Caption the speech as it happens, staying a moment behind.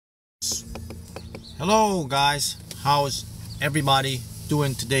Hello guys, how's everybody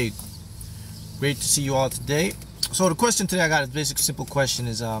doing today? Great to see you all today. So the question today I got, a basic simple question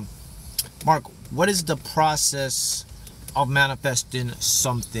is Mark, what is the process of manifesting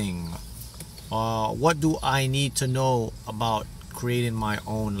something? What do I need to know about creating my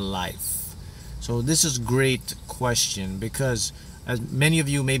own life? So this is a great question because as many of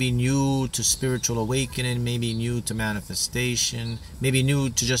you may be new to spiritual awakening, maybe new to manifestation, maybe new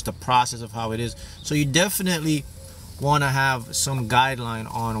to just the process of how it is. So you definitely want to have some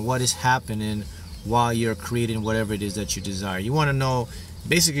guideline on what is happening while you're creating whatever it is that you desire. You want to know,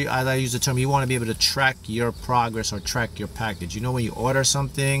 basically, as I use the term, you want to be able to track your progress or track your package. You know, when you order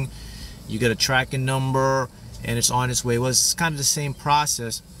something, you get a tracking number and it's on its way. Well, it's kind of the same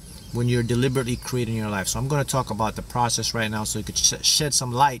process when you're deliberately creating your life. So I'm going to talk about the process right now so you could shed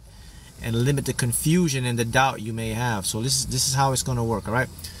some light and limit the confusion and the doubt you may have. So this is how it's going to work, all right?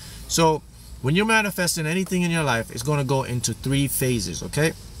 So when you're manifesting anything in your life, it's going to go into 3 phases,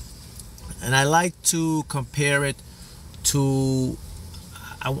 okay? And I like to compare it to,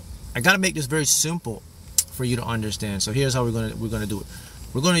 I got to make this very simple for you to understand. So here's how we're going to do it.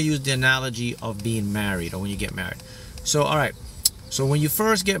 We're going to use the analogy of being married, or when you get married. So all right, so when you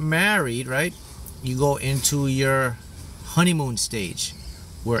first get married, right, you go into your honeymoon stage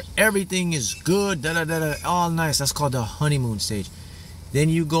where everything is good, all nice. That's called the honeymoon stage. Then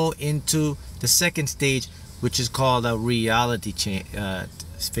you go into the second stage, which is called a reality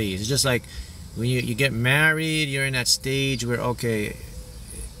phase. It's just like when you get married, you're in that stage where, okay,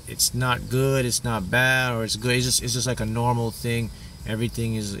 it's not good, it's not bad, or it's good. It's just like a normal thing.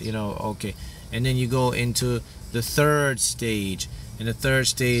 Everything is, you know, okay. And then you go into the third stage. And the third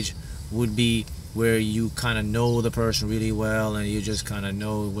stage would be where you kind of know the person really well and you just kind of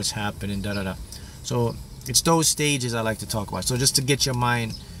know what's happening, So it's those stages I like to talk about. So just to get your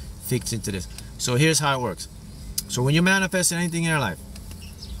mind fixed into this. So here's how it works. So when you manifest anything in your life,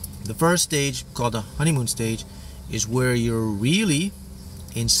 the first stage, called the honeymoon stage, is where you're really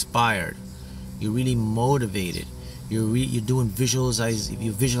inspired. You're really motivated. You're doing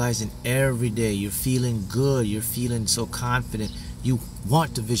you're visualizing every day. You're feeling good. You're feeling so confident. You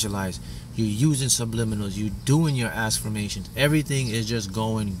want to visualize. You're using subliminals. You're doing your affirmations. Everything is just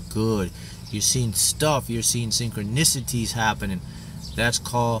going good. You're seeing stuff. You're seeing synchronicities happening. That's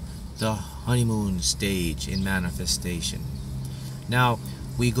called the honeymoon stage in manifestation. Now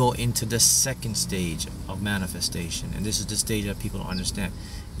we go into the second stage of manifestation, and this is the stage that people don't understand.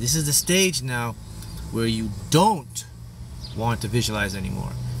 This is the stage now where you don't want to visualize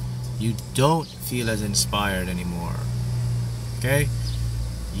anymore. You don't feel as inspired anymore. Okay?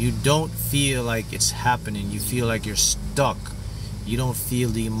 You don't feel like it's happening. You feel like you're stuck. You don't feel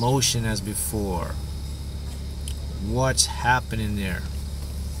the emotion as before. What's happening there?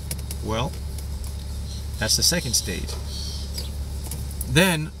 Well, that's the second stage.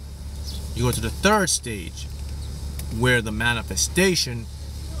 Then you go to the third stage where the manifestation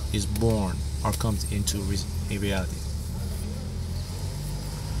is born or comes into a reality.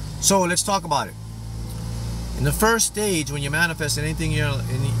 So let's talk about it. In the first stage, when you manifest anything in your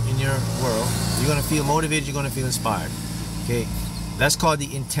world, you're going to feel motivated, you're going to feel inspired. Okay, that's called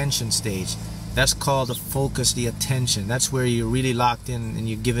the intention stage. That's called the focus, the attention. That's where you're really locked in and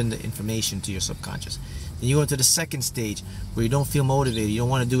you're giving the information to your subconscious. Then you go into the second stage where you don't feel motivated, you don't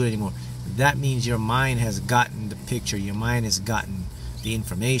want to do it anymore. That means your mind has gotten the picture, your mind has gotten the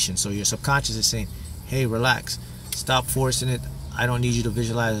information. So your subconscious is saying, hey, relax, stop forcing it. I don't need you to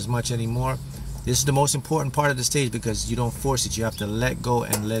visualize as much anymore. This is the most important part of the stage because you don't force it. You have to let go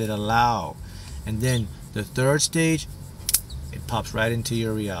and let it allow. And then the third stage, it pops right into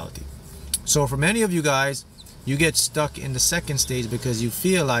your reality. So for many of you guys, you get stuck in the second stage because you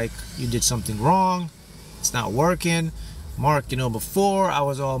feel like you did something wrong. It's not working. Mark, you know, before I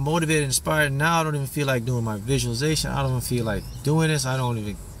was all motivated, inspired. Now I don't even feel like doing my visualization. I don't even feel like doing this. I don't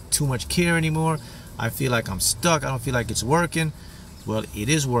even too much care anymore. I feel like I'm stuck. I don't feel like it's working. Well, it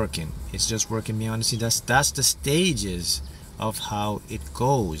is working. It's just working beyond the scene. That's the stages of how it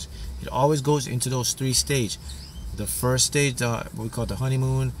goes. It always goes into those 3 stages. The first stage, what we call the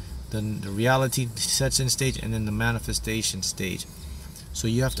honeymoon, then the reality sets in stage, and then the manifestation stage. So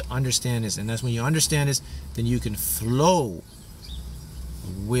you have to understand this, and that's when you understand this, then you can flow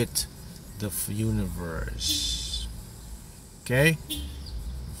with the universe. Okay?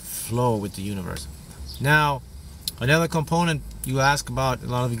 Flow with the universe. Now, another component you ask about, a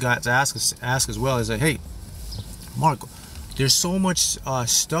lot of you guys ask as well, is that, hey, Mark, there's so much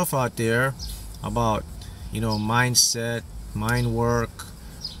stuff out there about, you know, mindset, mind work,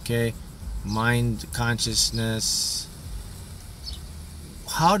 okay, mind consciousness,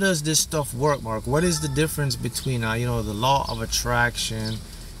 how does this stuff work, Mark? What is the difference between you know, the law of attraction,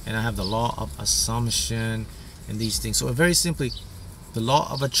 and I have the law of assumption, and these things? So very simply, the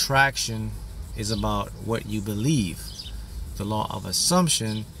law of attraction is about what you believe. The law of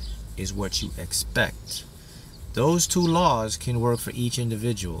assumption is what you expect. Those two laws can work for each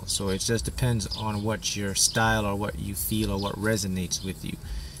individual, so it just depends on what your style or what you feel or what resonates with you.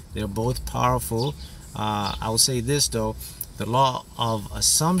 They're both powerful. I will say this though, the law of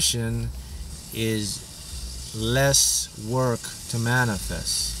assumption is less work to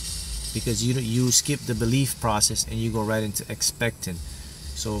manifest, because you skip the belief process and you go right into expecting.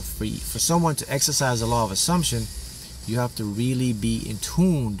 So for someone to exercise the law of assumption, you have to really be in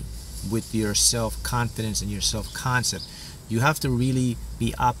tune with your self-confidence and your self-concept. You have to really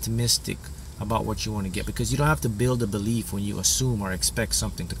be optimistic about what you want to get, because you don't have to build a belief when you assume or expect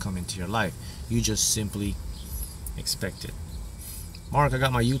something to come into your life. You just simply expect it. Mark, I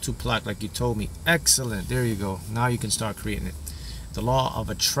got my YouTube plaque like you told me. Excellent. There you go. Now you can start creating it. The law of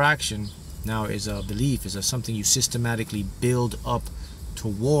attraction now is a belief, is something you systematically build up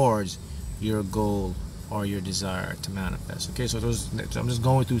towards your goal or your desire to manifest. Okay, so I'm just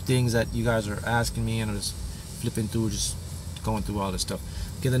going through things that you guys are asking me, and I'm just flipping through, just going through all this stuff.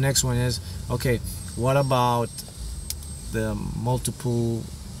 Okay, the next one is, okay, what about the multiple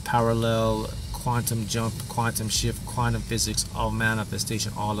parallel quantum jump, quantum shift, quantum physics of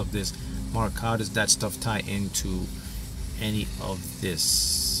manifestation, all of this? Mark, how does that stuff tie into any of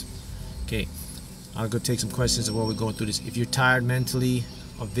this? Okay, I'll go take some questions while we're going through this. If you're tired mentally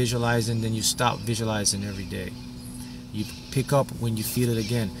of visualizing, then you stop visualizing every day. You pick up when you feel it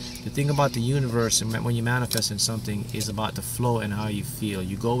again. The thing about the universe and when you manifest in something is about the flow and how you feel.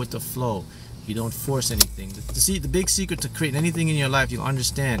 You go with the flow. You don't force anything. The big secret to creating anything in your life, you'll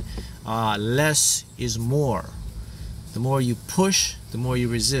understand, less is more. The more you push, the more you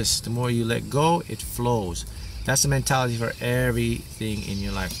resist. The more you let go, it flows. That's the mentality for everything in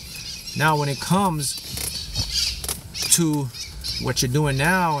your life. Now when it comes to what you're doing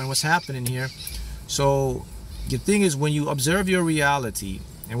now and what's happening here, so the thing is, when you observe your reality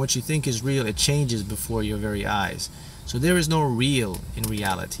and what you think is real, it changes before your very eyes. So there is no real in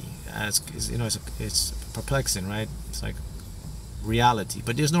reality. You know, it's perplexing, right? It's like reality,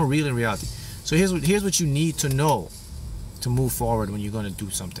 but there's no real in reality. So here's what you need to know to move forward when you're going to do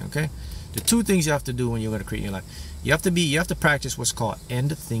something. Okay, the two things you have to do when you're going to create your life. You have to practice what's called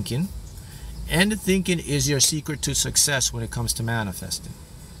end thinking. End thinking is your secret to success when it comes to manifesting.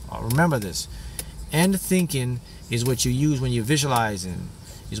 Remember this. End thinking is what you use when you're visualizing,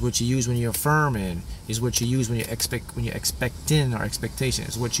 is what you use when you're affirming, is what you use when you're expecting or expectation,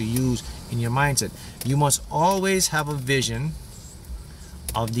 is what you use in your mindset. You must always have a vision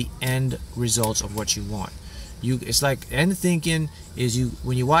of the end results of what you want. It's like end thinking is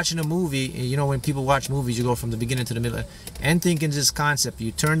when you're watching a movie, you know, when people watch movies, you go from the beginning to the middle. End thinking is this concept.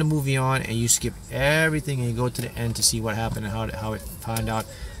 You turn the movie on and you skip everything and you go to the end to see what happened and how it found out,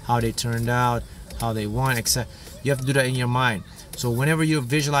 how they turned out, how they won, etc. You have to do that in your mind. So whenever you're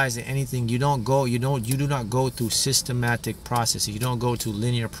visualizing anything, you do not go through systematic processes. You don't go to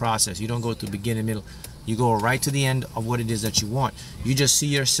linear process. You don't go to beginning, middle. You go right to the end of what it is that you want. You just see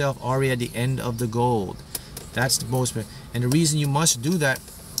yourself already at the end of the goal. That's the most, and the reason you must do that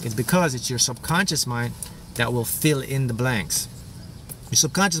is because it's your subconscious mind that will fill in the blanks. Your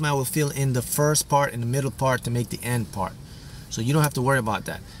subconscious mind will fill in the first part and the middle part to make the end part. So you don't have to worry about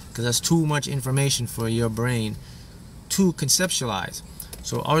that, because that's too much information for your brain to conceptualize.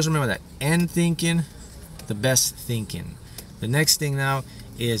 So always remember that. End thinking, the best thinking. The next thing now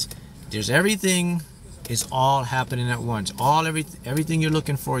is there's everything is all happening at once. Everything you're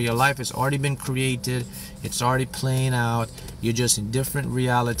looking for, your life has already been created. It's already playing out. You're just in different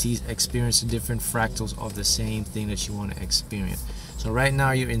realities, experiencing different fractals of the same thing that you want to experience. So right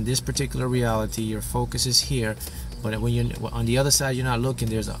now you're in this particular reality. Your focus is here. But when you're on the other side, you're not looking.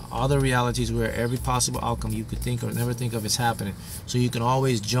 There's other realities where every possible outcome you could think or never think of is happening. So you can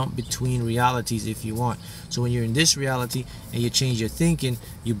always jump between realities if you want. So when you're in this reality and you change your thinking,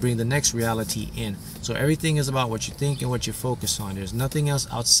 you bring the next reality in. So everything is about what you think and what you focus on. There's nothing else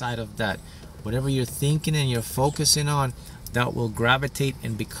outside of that. Whatever you're thinking and you're focusing on, that will gravitate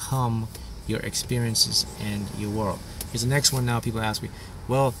and become your experiences and your world. Here's the next one now. People ask me,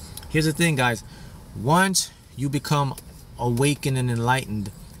 well, here's the thing, guys. Once you become awakened and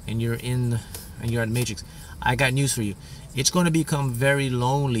enlightened and you're at Matrix, I got news for you. It's going to become very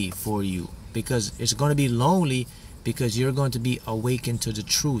lonely for you, because it's going to be lonely because you're going to be awakened to the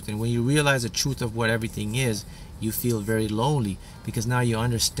truth. And when you realize the truth of what everything is, you feel very lonely, because now you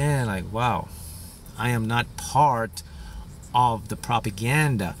understand, like, wow, I am not part of the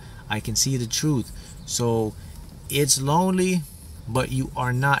propaganda. I can see the truth. So it's lonely, but you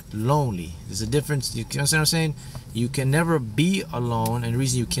are not lonely. There's a difference. You understand what I'm saying? You can never be alone, and the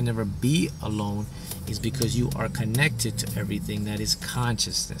reason you can never be alone is because you are connected to everything that is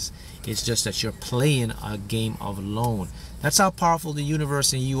consciousness. It's just that you're playing a game of alone. That's how powerful the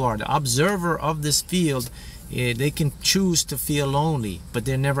universe and you are. The observer of this field, they can choose to feel lonely, but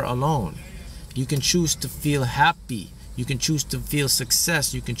they're never alone. You can choose to feel happy. You can choose to feel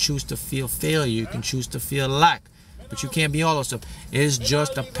success. You can choose to feel failure. You can choose to feel lack. But you can't be all those stuff. It is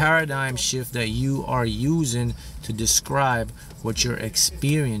just a paradigm shift that you are using to describe what you're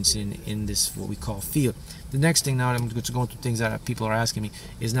experiencing in this, what we call field. The next thing now, I'm going to go into things that people are asking me,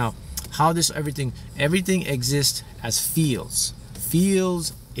 is now how this everything exists as fields.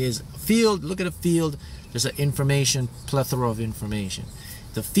 Fields is field. Look at a field. There's an information, plethora of information.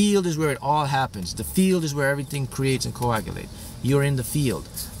 The field is where it all happens. The field is where everything creates and coagulates. You're in the field.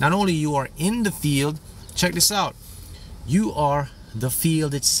 Not only you are in the field, check this out. You are the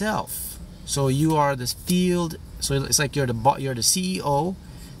field itself. So you are this field. So it's like you're the CEO,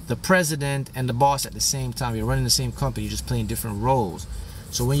 the president, and the boss at the same time. You're running the same company. You're just playing different roles.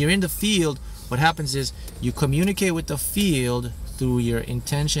 So when you're in the field, what happens is you communicate with the field through your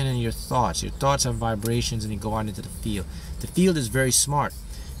intention and your thoughts. Your thoughts have vibrations, and you go out into the field. The field is very smart.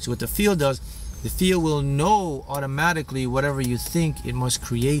 So what the field does, the field will know automatically whatever you think it must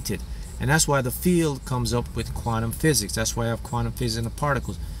create it. And that's why the field comes up with quantum physics. That's why I have quantum physics in the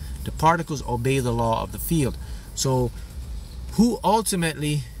particles. The particles obey the law of the field. So who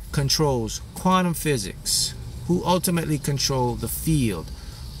ultimately controls quantum physics? Who ultimately control the field?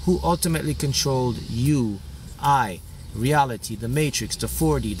 Who ultimately controlled you, I, reality, the matrix, the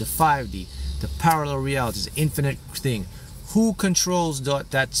 4D, the 5D, the parallel realities, infinite thing? Who controls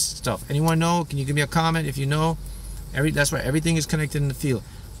that stuff? Anyone know? Can you give me a comment if you know? That's right. Everything is connected in the field.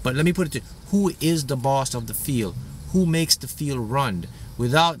 But let me put it to you. Who is the boss of the field? Who makes the field run?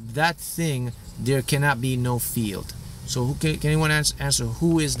 Without that thing, there cannot be no field. So who can anyone answer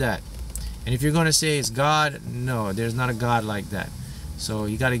who is that? And if you're going to say it's God, no, there's not a God like that. So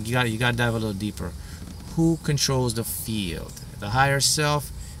you got to dive a little deeper. Who controls the field? The higher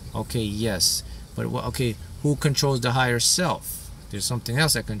self? Okay, yes. But okay, who controls the higher self? There's something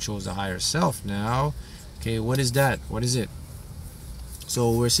else that controls the higher self now. Okay, what is that? What is it?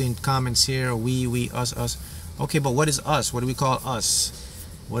 So we're seeing comments here, we, us. Okay, but what is us? What do we call us?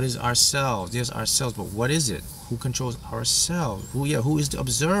 What is ourselves? There's ourselves, but what is it? Who controls ourselves? Who is the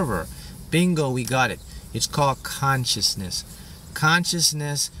observer? Bingo, we got it. It's called consciousness.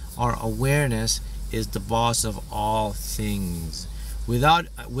 Consciousness or awareness is the boss of all things. Without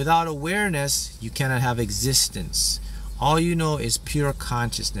awareness, you cannot have existence. All you know is pure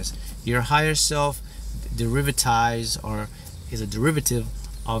consciousness. Your higher self derivatized or is a derivative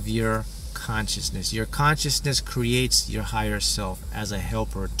of your consciousness. Your consciousness creates your higher self as a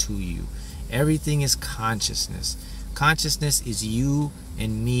helper to you. Everything is consciousness. Consciousness is you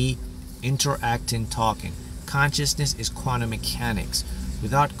and me interacting, talking. Consciousness is quantum mechanics.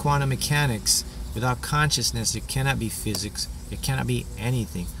 Without quantum mechanics, without consciousness, there cannot be physics. There cannot be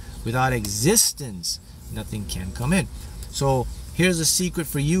anything. Without existence, nothing can come in. So here's a secret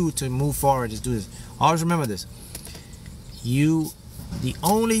for you to move forward. Is do this. Always remember this. The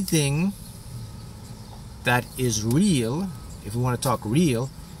only thing that is real, if we want to talk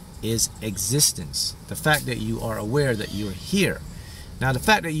real, is existence. The fact that you are aware that you're here. Now the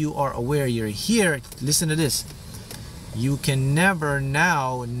fact that you are aware you're here, listen to this. You can never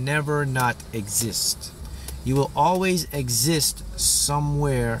not exist. You will always exist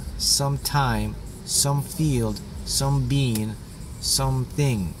somewhere, sometime, some field, some being,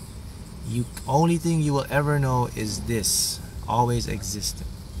 something. Only thing you will ever know is this, always existing.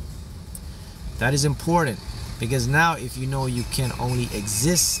 That is important, because now if you know you can only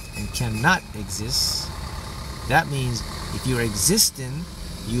exist and cannot exist, that means if you're existing,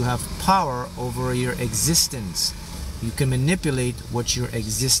 you have power over your existence. You can manipulate what you're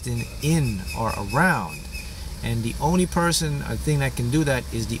existing in or around. And the only person, a thing that can do that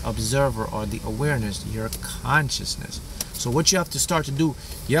is the observer or the awareness, your consciousness. So what you have to start to do,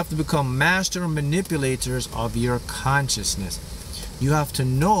 you have to become master manipulators of your consciousness. You have to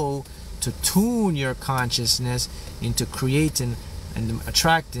know to tune your consciousness into creating and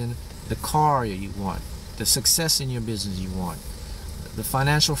attracting the car you want, the success in your business you want, the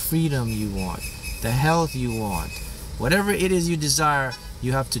financial freedom you want, the health you want. Whatever it is you desire,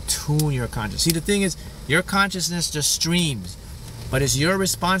 you have to tune your consciousness. See, the thing is, your consciousness just streams, but it's your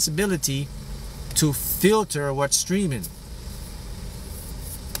responsibility to filter what's streaming.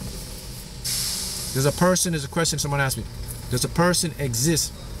 There's a question someone asked me, Does a person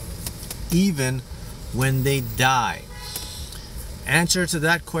exist even when they die? Answer to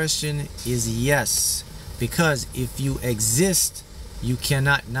that question is yes, because if you exist, you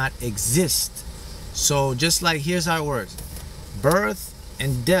cannot not exist. So just like, here's how it works. Birth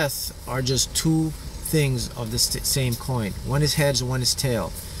and death are just two things of the same coin. One is heads, one is tail.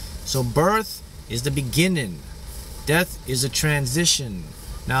 So birth is the beginning, death is a transition.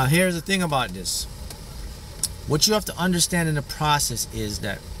 Now here's the thing about this. What you have to understand in the process is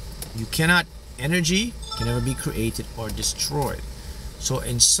that energy can never be created or destroyed. So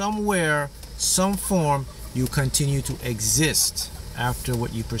in somewhere, some form, you continue to exist after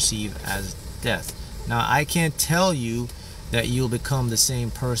what you perceive as death. Now I can't tell you that you'll become the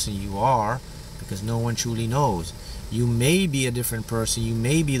same person you are, because no one truly knows. You may be a different person, you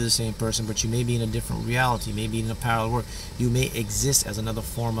may be the same person, but you may be in a different reality, maybe in a parallel world. You may exist as another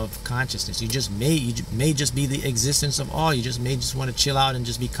form of consciousness. You may just be the existence of all. You may just want to chill out and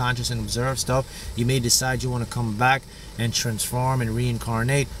just be conscious and observe stuff. You may decide you want to come back and transform and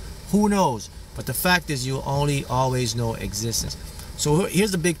reincarnate. Who knows? But the fact is, you only always know existence. So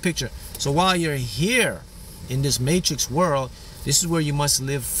here's the big picture. So while you're here in this matrix world, this is where you must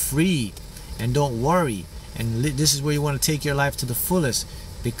live free and don't worry. And this is where you want to take your life to the fullest,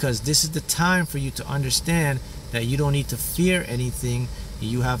 because this is the time for you to understand that you don't need to fear anything.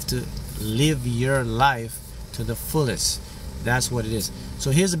 You have to live your life to the fullest. That's what it is.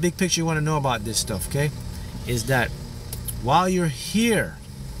 So here's the big picture you want to know about this stuff, okay? Is that while you're here,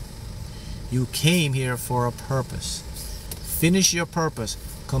 you came here for a purpose. Finish your purpose.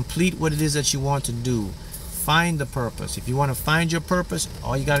 Complete what it is that you want to do. Find the purpose. If you want to find your purpose,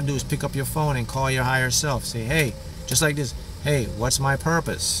 all you got to do is pick up your phone and call your higher self. Say, hey, just like this, hey, what's my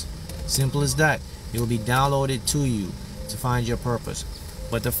purpose? Simple as that. It will be downloaded to you to find your purpose.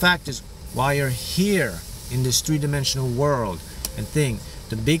 But the fact is, while you're here in this three-dimensional world and thing,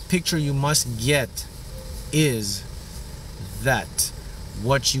 the big picture you must get is that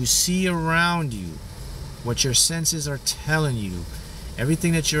what you see around you, what your senses are telling you,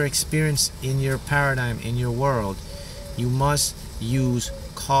 everything that you're experiencing in your paradigm, in your world, you must use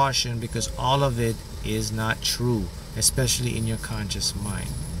caution, because all of it is not true, especially in your conscious mind.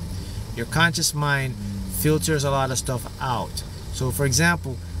 Your conscious mind filters a lot of stuff out. So for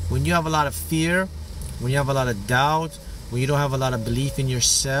example, when you have a lot of fear, when you have a lot of doubt, when you don't have a lot of belief in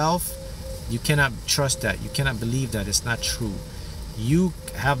yourself, you cannot trust that. You cannot believe that. It's not true. You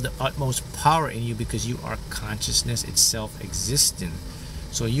have the utmost power in you because you are consciousness itself existing.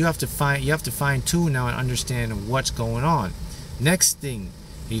 So you have to fine tune now and understand what's going on. Next thing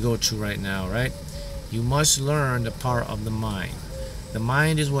you go to right now, right? You must learn the power of the mind. The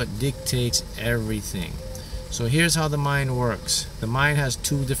mind is what dictates everything. So here's how the mind works. The mind has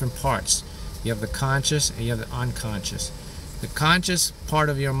two different parts. You have the conscious and you have the unconscious. The conscious part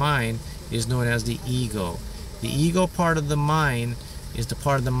of your mind is known as the ego. The ego part of the mind is the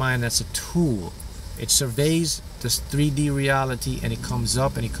part of the mind that's a tool. It surveys this 3D reality and it comes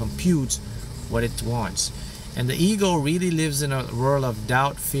up and it computes what it wants. And the ego really lives in a world of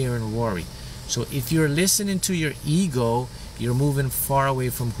doubt, fear, and worry. So if you're listening to your ego, you're moving far away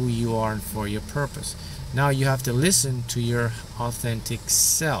from who you are and for your purpose. Now you have to listen to your authentic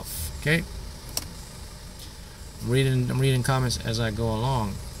self. Okay? I'm reading comments as I go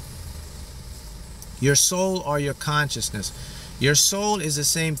along. Your soul or your consciousness. Your soul is the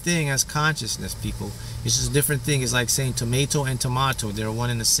same thing as consciousness, people. It's just a different thing. It's like saying tomato and tomato. They're one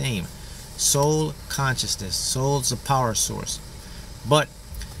and the same. Soul, consciousness. Soul's a power source. But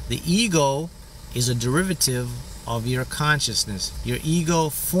the ego is a derivative of your consciousness. Your ego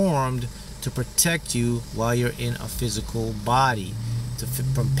formed to protect you while you're in a physical body,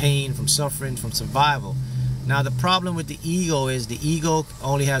 from pain, from suffering, from survival. Now the problem with the ego is the ego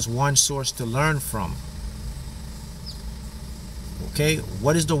only has one source to learn from. Okay,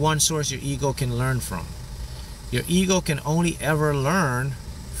 what is the one source your ego can learn from? Your ego can only ever learn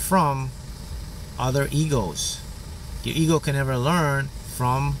from other egos. Your ego can never learn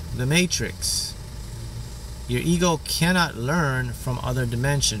from the matrix. Your ego cannot learn from other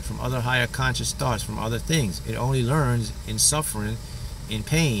dimensions, from other higher conscious thoughts, from other things. It only learns in suffering, in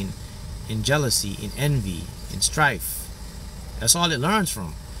pain, in jealousy, in envy, in strife. That's all it learns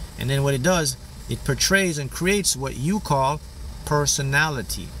from. And then what it does, it portrays and creates what you call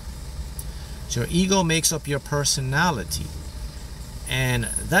personality. So your ego makes up your personality, and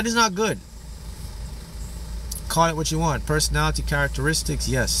that is not good. Call it what you want, personality characteristics,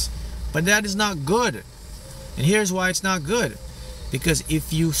 yes, but that is not good. And here's why it's not good. Because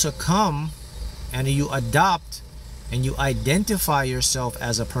if you succumb and you adopt and you identify yourself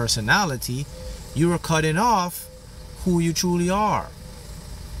as a personality, you are cutting off who you truly are.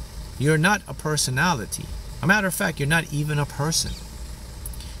 You're not a personality. A matter of fact, you're not even a person.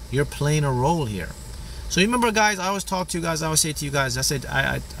 You're playing a role here. So remember, guys, I always talk to you guys, I always say to you guys, I said,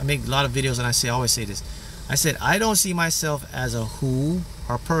 I make a lot of videos and I always say this. I said, I don't see myself as a who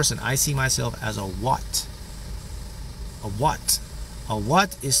or person. I see myself as a what. A what. A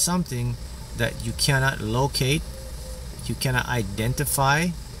what is something that you cannot locate, you cannot identify.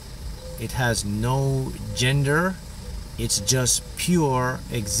 It has no gender. It's just pure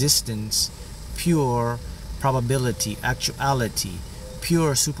existence, pure probability, actuality,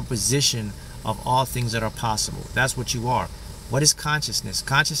 pure superposition of all things that are possible. That's what you are. What is consciousness?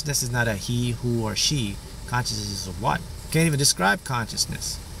 Consciousness is not a he, who, or she. Consciousness is a what. Can't even describe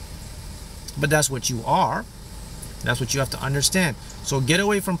consciousness. But that's what you are. That's what you have to understand. So get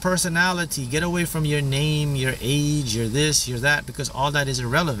away from personality. Get away from your name, your age, your this, your that, because all that is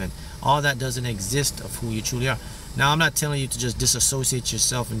irrelevant. All that doesn't exist of who you truly are. Now, I'm not telling you to just disassociate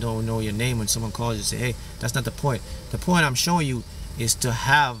yourself and don't know your name when someone calls you. Say, hey, that's not the point. The point I'm showing you is to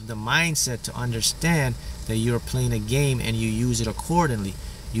have the mindset to understand that you're playing a game and you use it accordingly.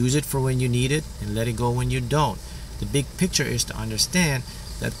 Use it for when you need it and let it go when you don't. The big picture is to understand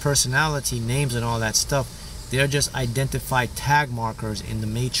that personality, names, and all that stuff, they're just identified tag markers in the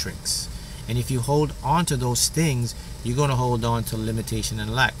matrix. And if you hold on to those things, you're going to hold on to limitation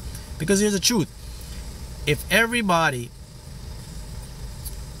and lack. Because here's the truth. If everybody,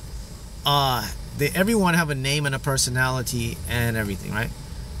 everyone have a name and a personality and everything, right?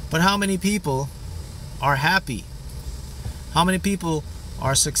 But how many people are happy? How many people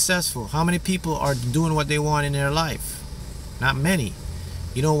are successful? How many people are doing what they want in their life? Not many.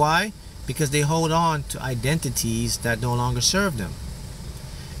 You know why? Because they hold on to identities that no longer serve them.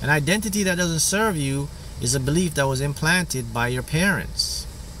 An identity that doesn't serve you is a belief that was implanted by your parents.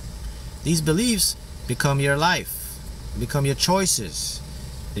 These beliefs become your life, become your choices,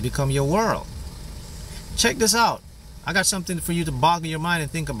 they become your world. Check this out. I got something for you to boggle your mind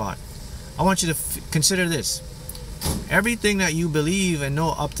and think about. I want you to consider this. Everything that you believe and know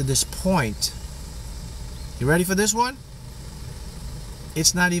up to this point, you ready for this one?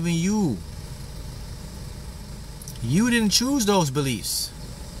 It's not even you. You didn't choose those beliefs.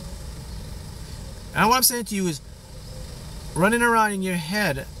 And what I'm saying to you is, running around in your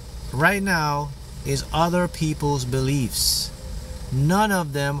head right now is other people's beliefs. None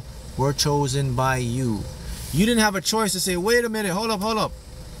of them were chosen by you. You didn't have a choice to say, wait a minute, hold up.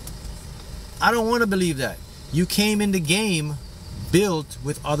 I don't want to believe that. You came in the game built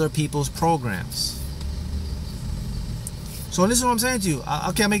with other people's programs. So listen to what I'm saying to you.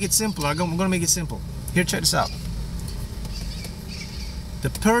 Okay, I'll make it simple. I'm going to make it simple. Here, check this out. The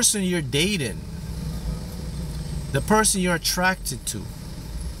person you're dating, the person you're attracted to,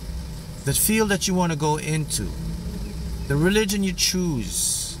 the field that you want to go into, the religion you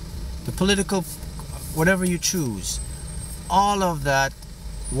choose, the political, whatever you choose, all of that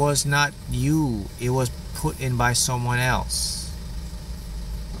was not you. It was put in by someone else.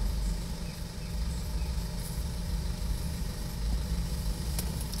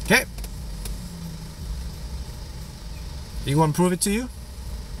 Okay? You want to prove it to you?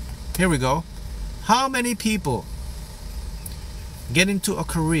 Here we go. How many people get into a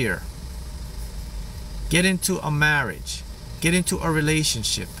career, get into a marriage, get into a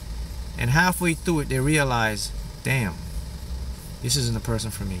relationship, and halfway through it they realize, damn, this isn't the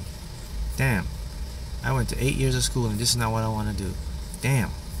person for me. Damn, I went to 8 years of school and this is not what I want to do. Damn,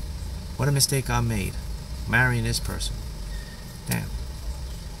 what a mistake I made marrying this person. Damn.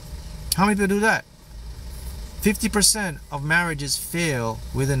 How many people do that? 50% of marriages fail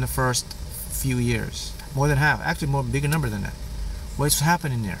within the first few years. More than half. Actually, more bigger number than that. What's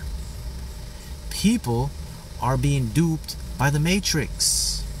happening there? People are being duped by the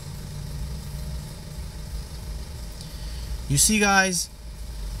matrix. You see, guys,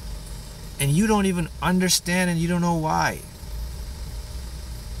 and you don't even understand and you don't know why.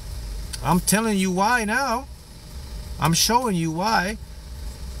 I'm telling you why now. I'm showing you why.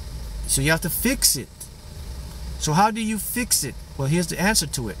 So you have to fix it. So how do you fix it? Well, here's the answer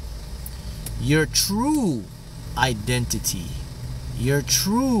to it. Your true identity, your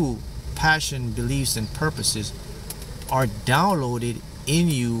true passion, beliefs, and purposes are downloaded in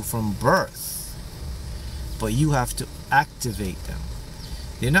you from birth. But you have to activate them.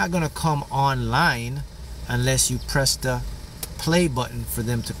 They're not going to come online unless you press the play button for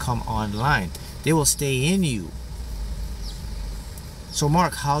them to come online. They will stay in you. So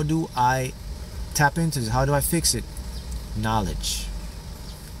Mark, how do I tap into this? How do I fix it? Knowledge.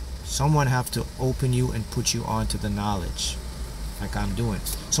 Someone have to open you and put you onto the knowledge, like I'm doing.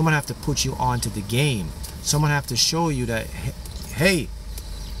 Someone have to put you onto the game, Someone have to show you that, hey,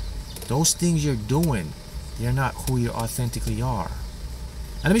 those things you're doing, they're not who you authentically are.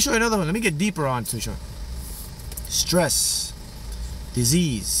 And let me show you another one. Let me get deeper onto it. Stress,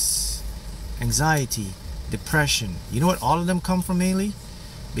 disease, anxiety, depression. You know what all of them come from mainly?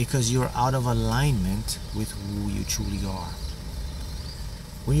 Because you're out of alignment with who you truly are.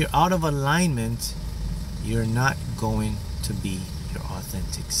 When you're out of alignment, you're not going to be your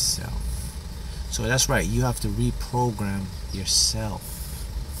authentic self. So that's right, you have to reprogram yourself.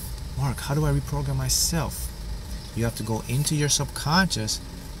 Mark, how do I reprogram myself? You have to go into your subconscious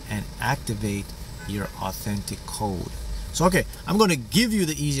and activate your authentic code. So okay, I'm going to give you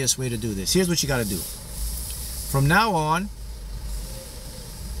the easiest way to do this. Here's what you got to do. From now on,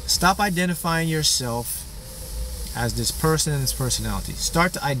 stop identifying yourself as this person and this personality.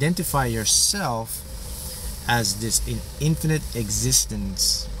 Start to identify yourself as this infinite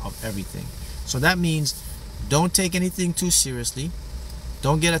existence of everything. So that means don't take anything too seriously.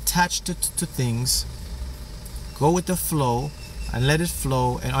 Don't get attached to things. Go with the flow and let it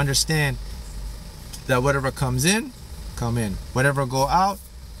flow, and understand that whatever comes in, come in. Whatever go out,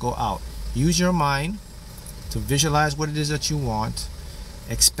 go out. Use your mind to visualize what it is that you want.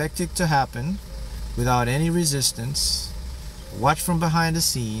 Expect it to happen without any resistance. Watch from behind the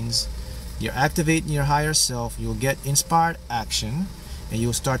scenes. You're activating your higher self. You'll get inspired action, and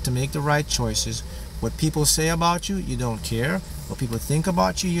you'll start to make the right choices. What people say about you, you don't care. What people think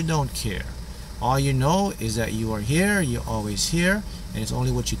about you, you don't care. All you know is that you are here, you're always here, and it's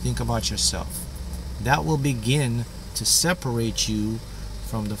only what you think about yourself. That will begin to separate you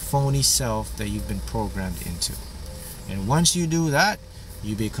from the phony self that you've been programmed into. And once you do that,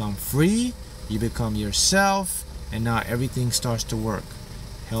 you become free, you become yourself, and now everything starts to work.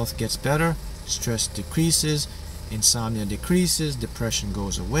 Health gets better, stress decreases, insomnia decreases, depression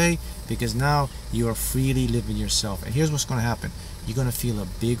goes away, because now you are freely living yourself. And here's what's going to happen. You're going to feel a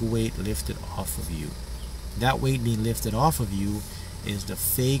big weight lifted off of you. That weight being lifted off of you is the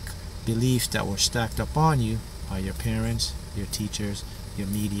fake beliefs that were stacked up on you by your parents, your teachers, your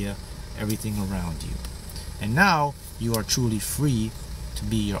media, everything around you. And now you are truly free to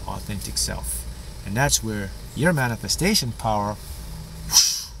be your authentic self. And that's where your manifestation power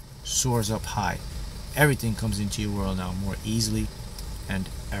soars up high. Everything comes into your world now more easily and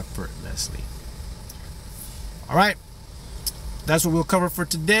effortlessly. All right, that's what we'll cover for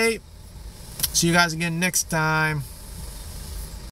today. See you guys again next time.